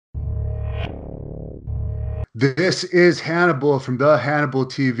This is Hannibal from the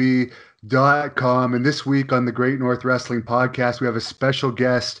HannibalTV.com. And this week on the Great North Wrestling Podcast, we have a special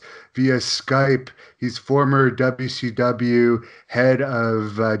guest via Skype. He's former WCW head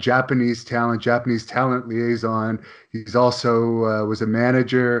of Japanese talent liaison. He's also was a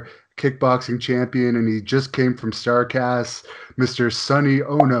manager, kickboxing champion, and he just came from Starcast, Mr. Sonny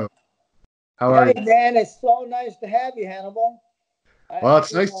Onoo. How are Hey you? man, it's so nice to have you, Hannibal. Well,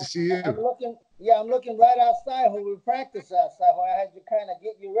 it's nice to see I'm you. looking, yeah, I'm looking right outside where we practice outside, where I had to kind of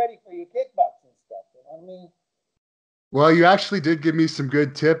get you ready for your kickboxing stuff. You know what I mean? Well, you actually did give me some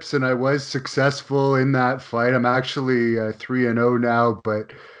good tips, and I was successful in that fight. I'm actually 3-0 now,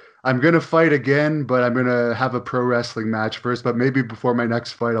 but I'm gonna fight again. But I'm gonna have a pro wrestling match first. But maybe before my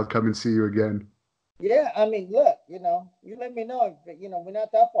next fight, I'll come and see you again. Yeah, I mean, look, you let me know if we're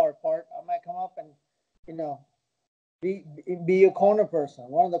not that far apart. I might come up and, you know, be a corner person,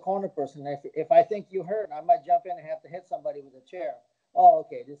 one of the corner person. If I think you hurt, I might jump in and have to hit somebody with a chair. Oh,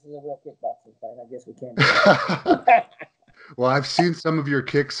 okay, this is a real kickboxing fight. I guess we can't do that. Well, I've seen some of your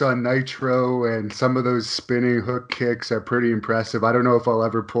kicks on Nitro, and some of those spinning hook kicks are pretty impressive. I don't know if I'll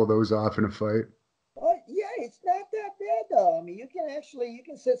ever pull those off in a fight. Oh yeah, it's not that bad though. I mean, you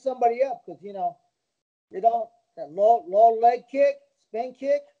can set somebody up because you don't that low leg kick, spin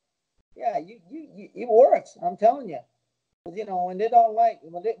kick. Yeah, it works. I'm telling you. Because when they don't like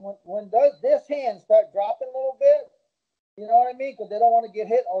when this hand start dropping a little bit, you know what I mean? Because they don't want to get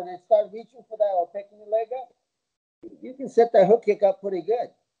hit or they start reaching for that or picking your leg up. You can set that hook kick up pretty good.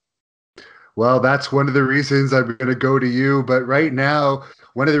 Well, that's one of the reasons I'm going to go to you. But right now,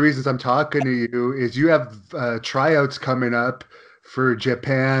 one of the reasons I'm talking to you is you have tryouts coming up for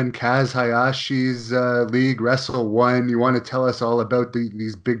Japan, Kaz Hayashi's league, Wrestle One. You want to tell us all about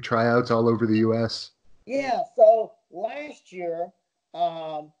these big tryouts all over the U.S.? Yeah. So last year,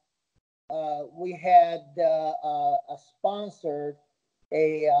 we had a sponsored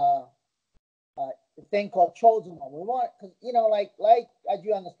a thing called Chosen One. We want because like as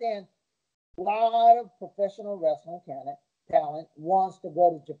you understand, a lot of professional wrestling talent wants to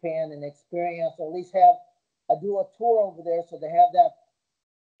go to Japan and experience, or at least have do a tour over there, so they have that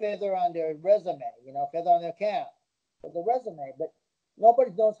feather on their resume, feather on their cap for the resume. But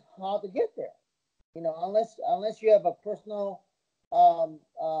nobody knows how to get there, unless you have a personal, um,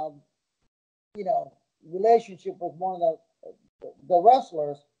 um, relationship with one of the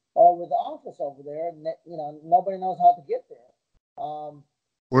wrestlers or with the office over there, and nobody knows how to get there. Or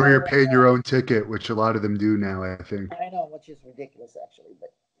you're So paying your own ticket, which a lot of them do now, I think. I know, which is ridiculous actually,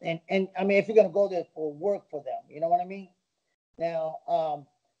 but and I mean, if you're gonna go there for work for them, you know what I mean? Now,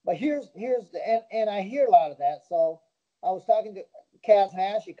 but here's the and I hear a lot of that. So I was talking to Kaz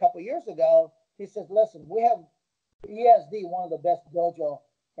Hash a couple years ago. He says, "Listen, we have ESD, one of the best dojo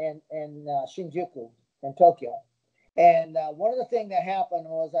in Shinjuku in Tokyo." And one of the things that happened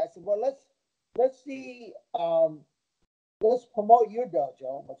was I said, "Well, let's see, let's promote your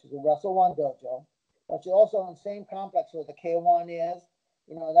dojo, which is a Wrestle One dojo, which is also in the same complex where the K1 is.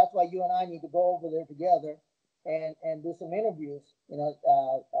 That's why you and I need to go over there together and do some interviews.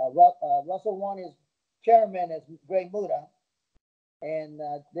 Russell One is chairman is Greg Muda, and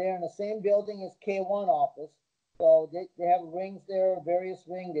they're in the same building as K1 office. So they have rings there, various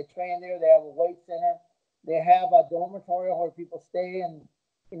rings. They train there. They have a weight center. They have a dormitory where people stay and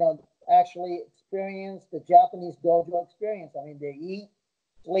actually experience the Japanese dojo experience. I mean, they eat,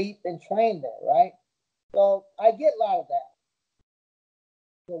 sleep, and train there, right? So I get a lot of that.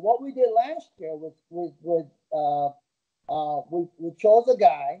 So what we did last year was we chose a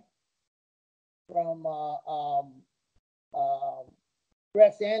guy from uh,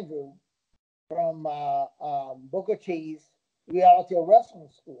 Rex Andrew from Booker T's Reality Wrestling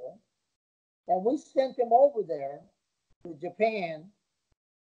School, and we sent him over there to Japan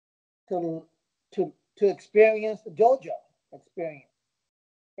to to experience the dojo experience.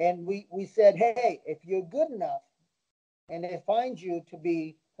 And we said, hey, if you're good enough and they find you to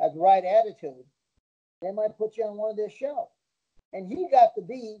be have the right attitude, they might put you on one of their shows. And he got to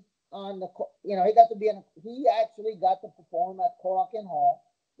be on the, he got to be in, he actually got to perform at Korakuen Hall,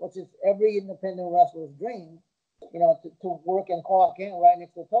 which is every independent wrestler's dream, to work in Korakuen right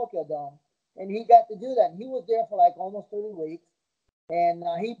next to the Tokyo Dome. And he got to do that. And he was there for like almost 30 weeks. And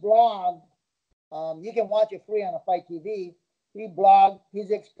he blogged. You can watch it free on a Fight TV. He blogged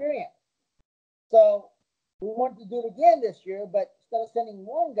his experience. So we wanted to do it again this year, but instead of sending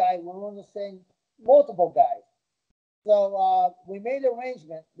one guy, we wanted to send multiple guys. So we made an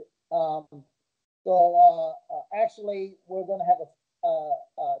arrangement. Actually, we're going to have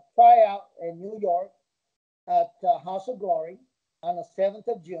a tryout in New York at House of Glory on the 7th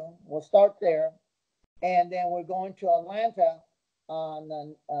of June. We'll start there. And then we're going to Atlanta on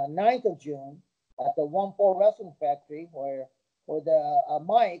the 9th of June at the 1-4 Wrestling Factory, where the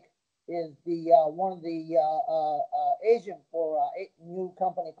Mike is the one of the agent for a new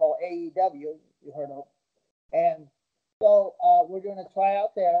company called AEW, you heard of. And so we're doing a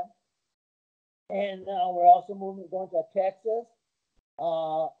tryout there. And we're also going to Texas,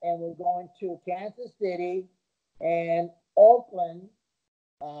 and we're going to Kansas City and Oakland,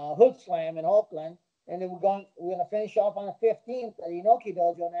 Hood Slam in Oakland. And then we're going to finish off on the 15th at Inoki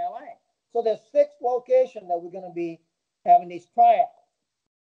Dojo in LA. So there's 6 locations that we're going to be having these tryouts.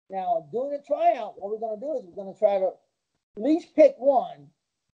 Now, doing a tryout, what we're going to do is we're going to try to at least pick one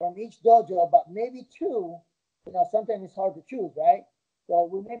from each dojo, but maybe 2. Sometimes it's hard to choose, right? So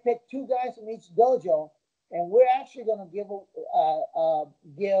we may pick 2 guys from each dojo, and we're actually going to give a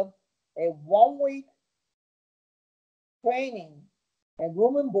 1-week training and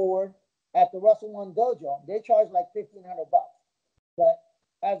room and board at the Wrestle One Dojo. They charge like $1,500, but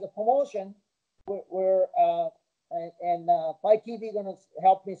as a promotion, we're Fight TV going to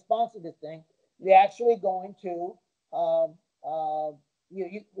help me sponsor this thing. We're actually going to,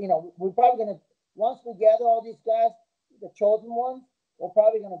 we're probably going to, once we gather all these guys, the chosen ones, we're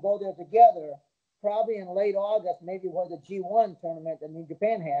probably going to go there together, probably in late August, maybe where the G1 tournament that New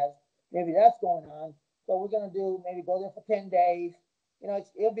Japan has, maybe that's going on. So we're going to maybe go there for 10 days.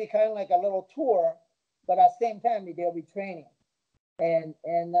 It'll be kind of like a little tour, but at the same time, they'll be training. And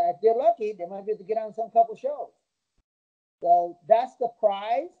if they're lucky, they might be able to get on some couple shows. So that's the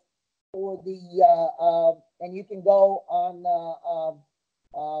prize for the, and you can go on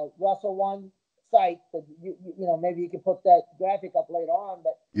Wrestle One site, but maybe you can put that graphic up later on.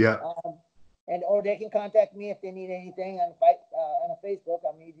 But yeah, or they can contact me if they need anything on a Facebook.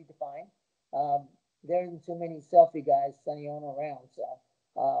 I'm easy to find. There isn't too many selfie guys, Sonny Onoo around, so.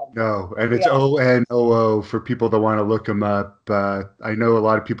 No, and it's Onoo for people that want to look him up. I know a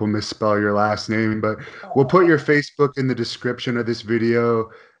lot of people misspell your last name, but we'll put your Facebook in the description of this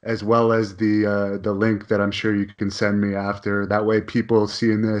video, as well as the link that I'm sure you can send me after. That way, people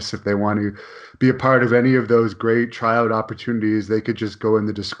seeing this, if they want to be a part of any of those great tryout opportunities, they could just go in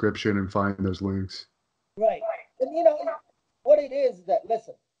the description and find those links. Right, and what it is that,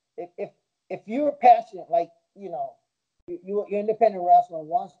 listen, if you're passionate, like your independent wrestler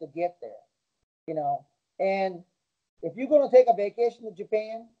wants to get there, and if you're going to take a vacation to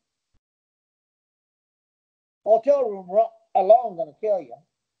Japan, hotel room alone going to kill you.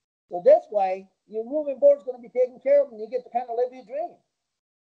 So this way, your room and board is going to be taken care of, and you get to kind of live your dream.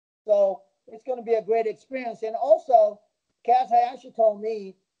 So it's going to be a great experience. And also, Kaz Hayashi told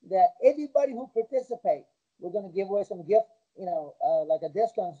me that everybody who participates, we're going to give away some gift, like a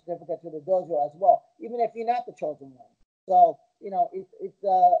discount certificate to the dojo as well, even if you're not the chosen one. So, and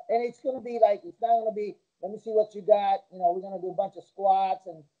it's going to be like, it's not going to be, let me see what you got. We're going to do a bunch of squats,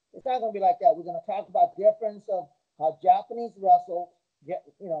 and it's not going to be like that. We're going to talk about difference of how Japanese wrestle,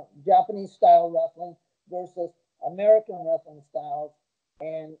 Japanese style wrestling versus American wrestling styles.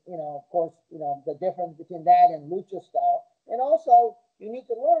 And, of course, the difference between that and lucha style. And also, you need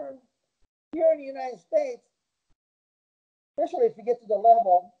to learn here in the United States, especially if you get to the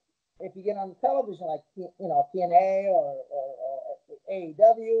level, if you get on television like, TNA or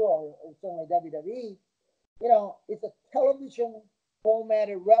AEW or certainly WWE, it's a television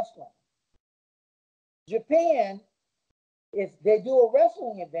formatted wrestling. Japan, if they do a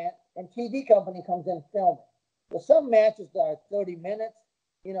wrestling event and TV company comes in filming. So some matches are 30 minutes,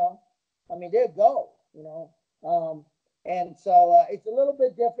 they go, and so it's a little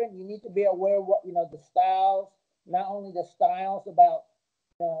bit different. You need to be aware of what, the styles, not only the styles about,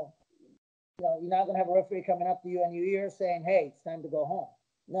 you're not going to have a referee coming up to you in your ear saying, hey, it's time to go home.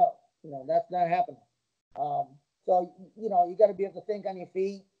 No, that's not happening. So, you got to be able to think on your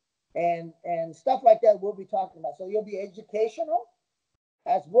feet and stuff like that we'll be talking about. So you'll be educational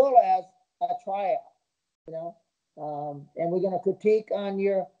as well as a tryout, and we're going to critique on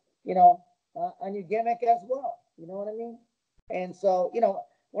your, on your gimmick as well. You know what I mean? And so,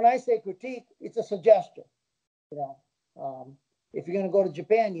 when I say critique, it's a suggestion. If you're going to go to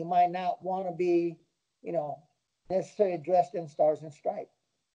Japan, you might not want to be, necessarily dressed in stars and stripes.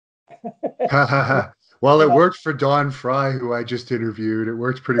 Well, it worked for Don Fry, who I just interviewed. It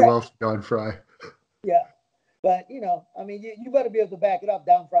works pretty well for Don Fry. Yeah. But, you better be able to back it up.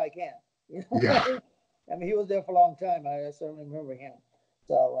 Don Fry can. Yeah. I mean, he was there for a long time. I certainly remember him.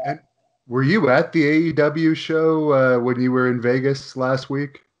 So, and were you at the AEW show when you were in Vegas last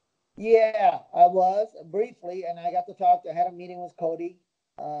week? Yeah, I was briefly, and I got to talk. I had a meeting with Cody.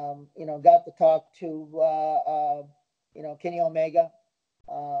 Got to talk to Kenny Omega,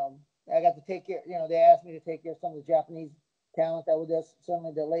 I got to take care. They asked me to take care of some of the Japanese talent that was there.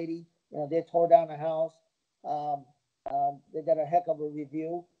 Certainly the lady. They tore down the house. Um, they got a heck of a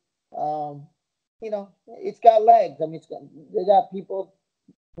review. Um, it's got legs. I mean, they got people.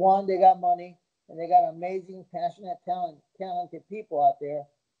 One, they got money, and they got amazing, passionate, talented people out there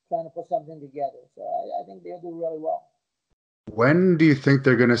trying to put something together. So I think they'll do really well. When do you think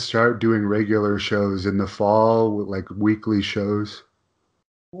they're going to start doing regular shows in the fall, like weekly shows?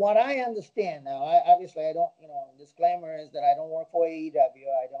 What I understand now, obviously I don't, disclaimer is that I don't work for AEW.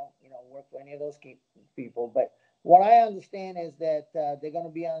 I don't, work for any of those people. But what I understand is that they're going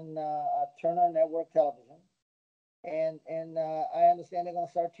to be on Turner Network Television, and I understand they're going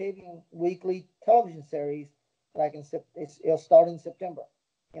to start taping weekly television series. Like it'll start in September.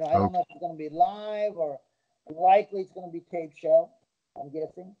 I don't Okay. know if it's going to be live or likely it's going to be tape show. I'm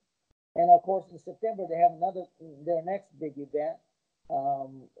guessing. And of course, in September they have their next big event.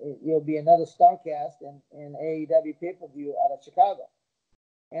 It'll be another Starcast and AEW pay-per-view out of Chicago.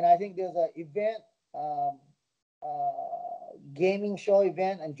 And I think there's an event, gaming show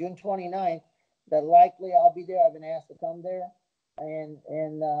event on June 29th that likely I'll be there. I've been asked to come there. And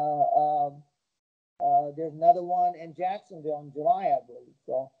there's another one in Jacksonville in July, I believe.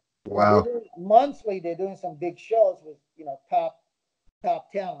 So they're Wow. doing, monthly they're doing some big shows with top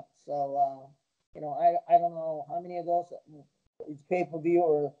talent. So I don't know how many of those it's pay per view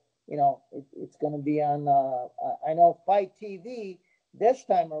or it's going to be on. I know Fight TV this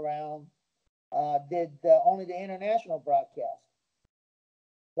time around did only the international broadcast.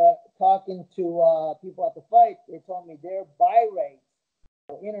 But talking to people at the fight, they told me their buy rates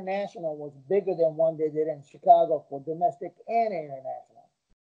for international was bigger than one they did in Chicago for domestic and international.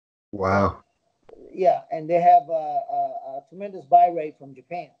 So Wow. yeah, and they have a tremendous buy rate from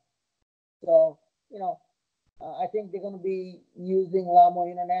Japan. So I think they're going to be using a lot more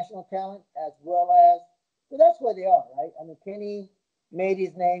international talent as well as. So that's where they are, right? I mean, Kenny made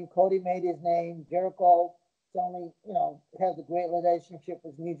his name, Cody made his name, Jericho certainly, has a great relationship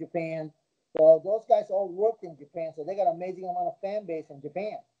with New Japan. So those guys all worked in Japan, so they got an amazing amount of fan base in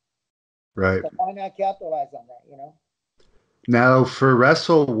Japan. Right. So why not capitalize on that? Now, for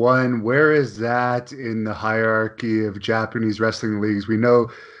Wrestle One, where is that in the hierarchy of Japanese wrestling leagues? We know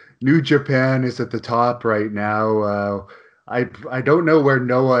New Japan is at the top right now. I don't know where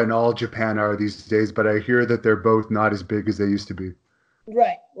Noah and All Japan are these days, but I hear that they're both not as big as they used to be.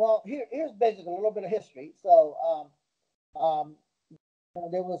 Right. Well, here's basically a little bit of history. So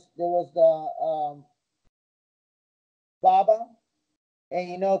there was the Baba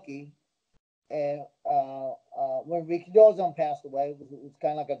and Inoki, and when Rikidozan passed away, it was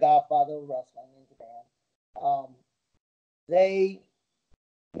kind of like a godfather of wrestling in Japan. They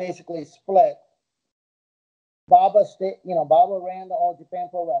basically split. Baba ran the All Japan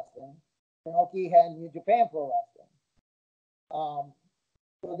Pro Wrestling. Inoki had New Japan Pro Wrestling.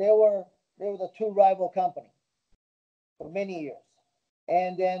 So they were the two rival companies for many years.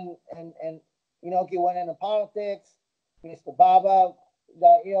 And then and Inoki went into politics. Mr. Baba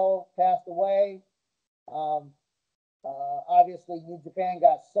got ill, passed away. Obviously, New Japan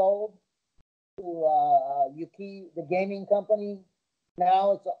got sold to Yuki, the gaming company.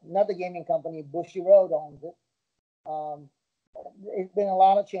 Now it's another gaming company, Bushy Road owns it. Um, it's been a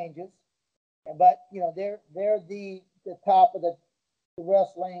lot of changes, but they're the top of the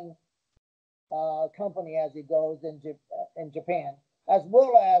wrestling company as it goes in Japan, as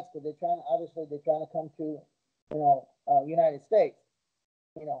well as because they're trying to come to United States,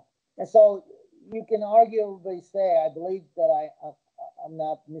 and so you can arguably say I believe that I'm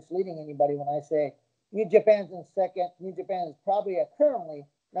not misleading anybody when I say New Japan's in second. New Japan is probably currently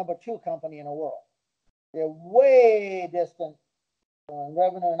number 2 company in the world. They're way distant in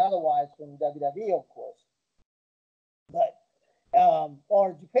revenue and otherwise from WWE, of course. But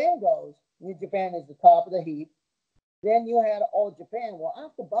far as Japan goes, New Japan is the top of the heap. Then you had All Japan. Well,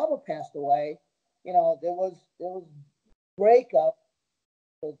 after Baba passed away, there was breakup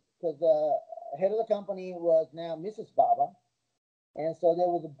because the head of the company was now Mrs. Baba, and so there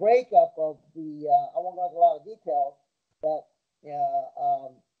was a breakup of the. I won't go into a lot of details, but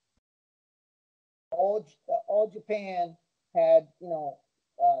All Japan had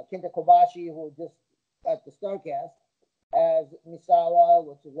Kenta Kobashi, who was just at the Starcast, as Misawa,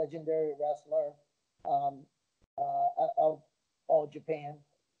 which is a legendary wrestler of All Japan,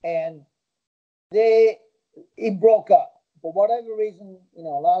 and it broke up for whatever reason. A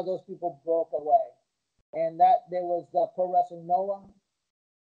lot of those people broke away, and that there was Pro Wrestling Noah,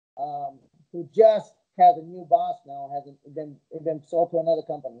 who just has a new boss now, hasn't been sold to another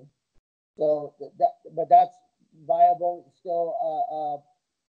company. So but that's viable. It's still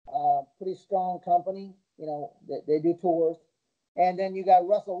pretty strong company. They do tours. And then you got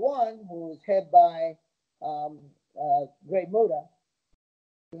Russell One, who is head by Great Muta.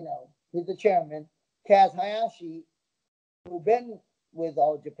 He's the chairman. Kaz Hayashi, who's been with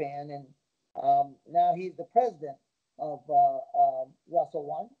All Japan, and now he's the president of Russell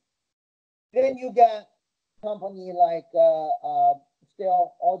One. Then you got company like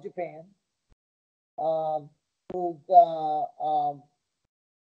still All Japan, who's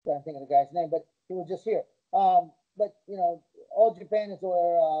trying to think of the guy's name, but he was just here. But All Japan is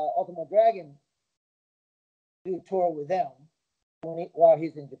where Ultimo Dragon do tour with them while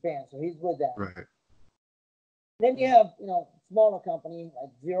he's in Japan, so he's with them. Right. Then you have smaller company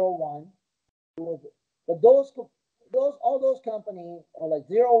like 01, but all those companies are like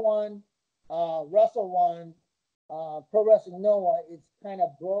 01, Russell One, Pro Wrestling Noah. It's kind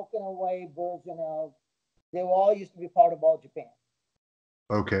of broken away version of. They all used to be part of All Japan.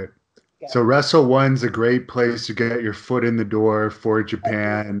 Okay. So Wrestle One's a great place to get your foot in the door for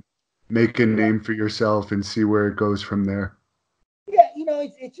Japan, make a name for yourself, and see where it goes from there. Yeah,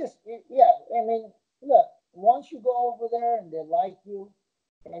 it's just I mean, look, once you go over there and they like you,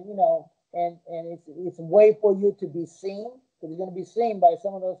 and and it's a way for you to be seen, because you're going to be seen by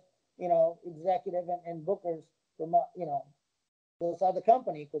some of those executive and bookers from those other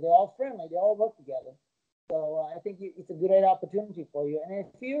companies, because they're all friendly, they all work together. So I think it's a great opportunity for you. And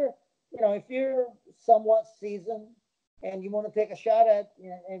if you're somewhat seasoned and you want to take a shot at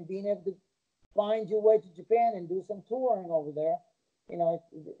and being able to find your way to Japan and do some touring over there,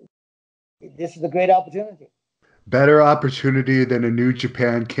 this is a great opportunity. Better opportunity than a New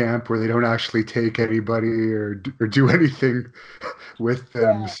Japan camp where they don't actually take anybody or do anything with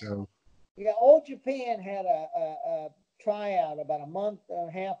them. All Japan had a tryout about a month and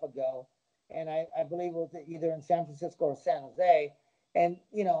a half ago, and I believe it was either in San Francisco or San Jose. And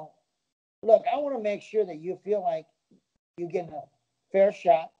look, I want to make sure that you feel like you get a fair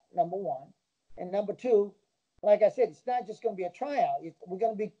shot, number one, and number two, like I said, it's not just going to be a tryout. We're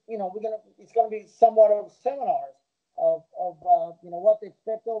going to be, it's going to be somewhat of seminars of what they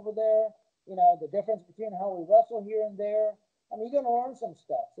expect over there, the difference between how we wrestle here and there. I mean, you're going to learn some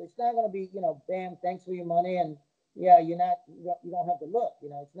stuff. So it's not going to be, bam, thanks for your money, and you don't have to look.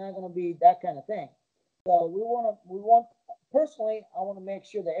 It's not going to be that kind of thing. So personally, I want to make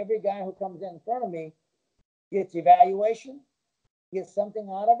sure that every guy who comes in front of me gets evaluation, gets something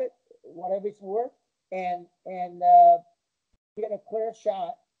out of it, whatever it's worth, and get a clear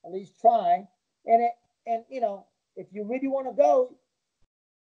shot, at least try. And if you really want to go,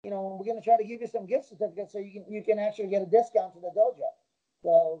 we're going to try to give you some gift certificates so you can actually get a discount to the dojo.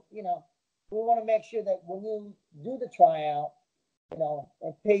 So, we want to make sure that when you do the tryout,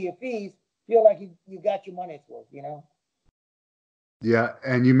 and pay your fees, feel like you got your money's worth, Yeah,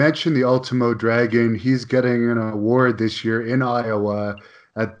 and you mentioned the Ultimo Dragon. He's getting an award this year in Iowa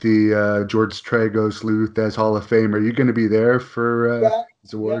at the George Tragos Luthez Hall of Fame. Are you going to be there for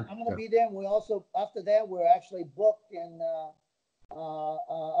his award? Yeah, I'm going to be there. And we also, after that, we're actually booked in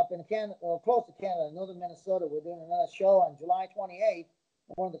up in Canada, or close to Canada, northern Minnesota. We're doing another show on July 28th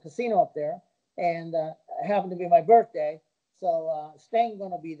at one of the casino up there, and it happened to be my birthday, so Sting's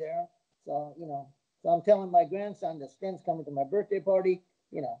going to be there. So so I'm telling my grandson that Sting's coming to my birthday party.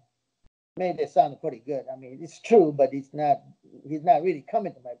 Made it sound pretty good. I mean, it's true, but he's not really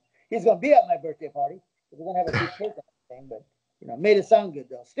coming to my. He's going to be at my birthday party. We're going to have a big cake and everything, but made it sound good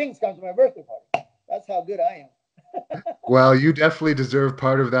though. Sting's coming to my birthday party. That's how good I am. Well, you definitely deserve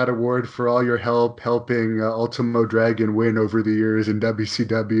part of that award for all your help helping Ultimo Dragon win over the years in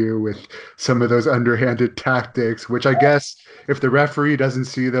WCW with some of those underhanded tactics, which I guess if the referee doesn't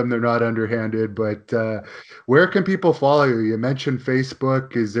see them, they're not underhanded. But where can people follow you? You mentioned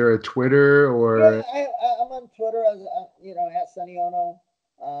Facebook. Is there a Twitter or? Yeah, I'm on Twitter as at Sonny Onoo.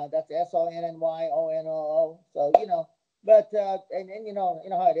 That's SONNYONOO. So but and you know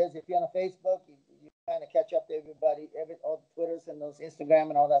how it is. If you're on a Facebook, you kind of catch up to everybody, all the Twitters and those Instagram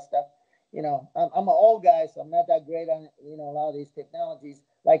and all that stuff. I'm an old guy, so I'm not that great on a lot of these technologies.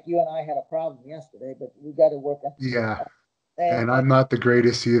 Like you and I had a problem yesterday, but we got to work on. Yeah. And I'm not the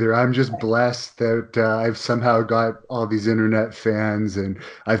greatest either. I'm just blessed that I've somehow got all these internet fans and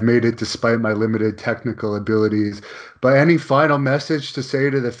I've made it despite my limited technical abilities. But any final message to say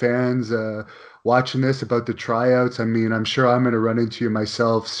to the fans watching this about the tryouts? I mean, I'm sure I'm going to run into you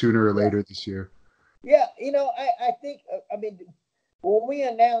myself sooner or later this year. Yeah, I think, I mean, when we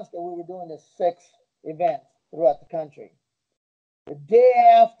announced that we were doing the 6 events throughout the country, the day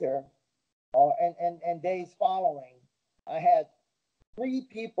after, and days following, I had 3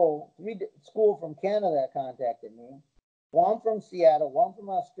 people, 3 school from Canada contacted me, one from Seattle, one from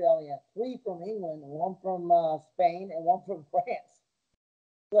Australia, 3 from England, 1 from Spain, and 1 from France.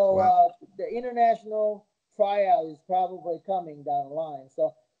 So Wow. the international tryout is probably coming down the line.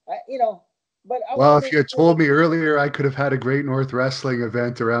 So but I want Well, to if make you had sure. told me earlier, I could have had a Great North Wrestling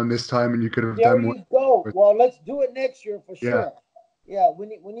event around this time, and you could have There done more. you go. Well, let's do it next year for Yeah, sure. Yeah, we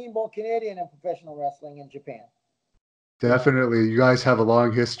need more Canadian and professional wrestling in Japan. definitely. You guys have a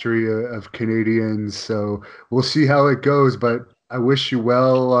long history of Canadians, so we'll see how it goes. But I wish you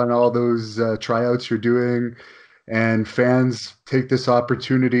well on all those tryouts you're doing. And fans, take this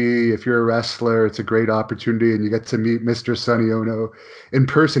opportunity. If you're a wrestler, it's a great opportunity, and you get to meet Mr. Sonny Onoo in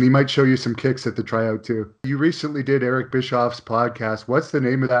person. He might show you some kicks at the tryout too. You recently did Eric Bischoff's podcast. What's the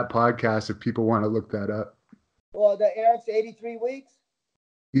name of that podcast if people want to look that up? Well, the Eric's 83 weeks.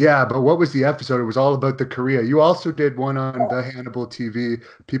 Yeah, but what was the episode? It was all about the Korea. You also did one on Oh, the Hannibal TV.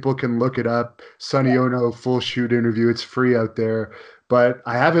 People can look it up. Sonny yeah. Ono full shoot interview. It's free out there. But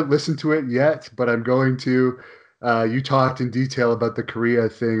I haven't listened to it yet, but I'm going to. You talked in detail about the Korea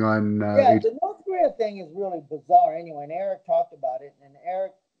thing on Yeah, the North Korea thing is really bizarre anyway, and Eric talked about it, and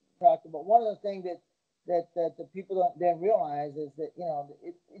Eric talked about one of the things that the people didn't realize is that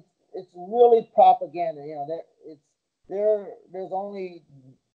it's really propaganda. There's only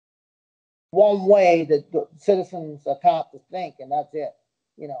one way that the citizens are taught to think, and that's it.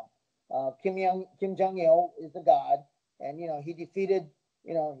 Kim Jong Il is the god, and he defeated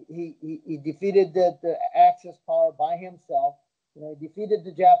he defeated the Axis power by himself. He defeated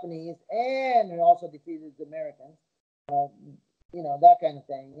the Japanese, and he also defeated the Americans. That kind of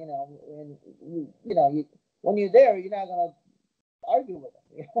thing. When you're there, you're not going to argue with them.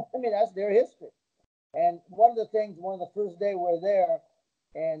 I mean, that's their history. And one of the first day we're there,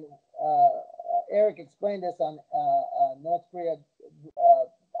 and Eric explained this on North Korea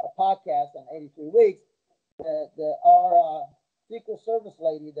podcast on 83 Weeks. Our Secret Service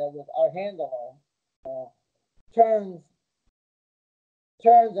lady that was our handler turns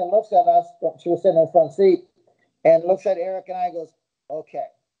and looks at us. She was sitting in the front seat and looks at Eric and I and goes, "Okay,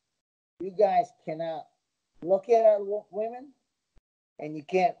 you guys cannot look at our women, and you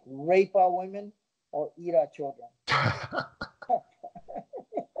can't rape our women or eat our children."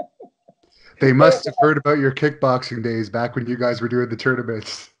 They must have heard about your kickboxing days back when you guys were doing the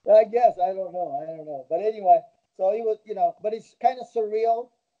tournaments. I guess I don't know. But anyway, so he was, but it's kind of surreal.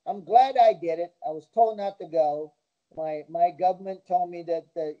 I'm glad I did it. I was told not to go. My government told me that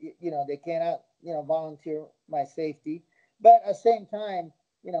they cannot volunteer my safety. But at the same time,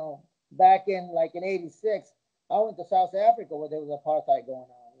 back in '86, I went to South Africa where there was apartheid going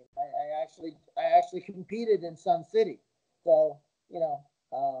on. I actually competed in Sun City, so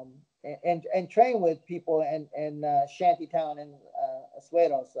and train with people in Shantytown and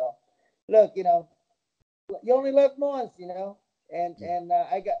Soweto. So look, you only live once, and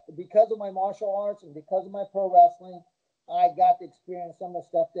I got, because of my martial arts and because of my pro wrestling, I got to experience some of the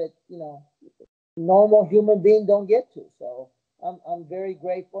stuff that normal human beings don't get to. So I'm very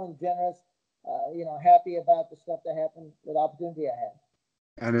grateful and generous, happy about the stuff that happened, the opportunity I had.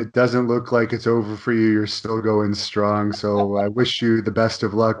 And it doesn't look like it's over for you. You're still going strong. So I wish you the best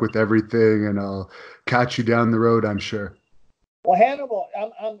of luck with everything, and I'll catch you down the road, I'm sure. Well, Hannibal,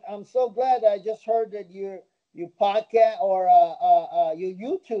 I'm so glad. I just heard that your podcast or your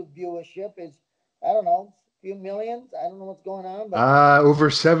YouTube viewership is, I don't know, a few millions. I don't know what's going on, but Over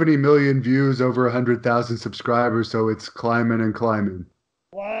 70 million views, over 100,000 subscribers. So it's climbing and climbing.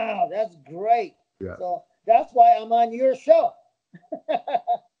 wow, that's great. Yeah. So that's why I'm on your show.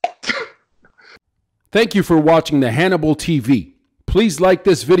 Thank you for watching the Hannibal TV. Please like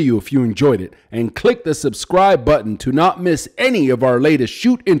this video if you enjoyed it, and click the subscribe button to not miss any of our latest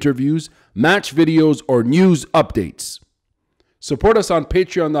shoot interviews, match videos, or news updates. Support us on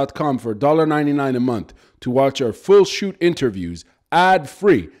patreon.com for $1.99 a month to watch our full shoot interviews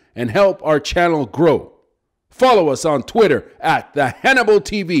ad-free and help our channel grow. Follow us on Twitter at the Hannibal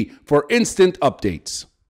TV for instant updates.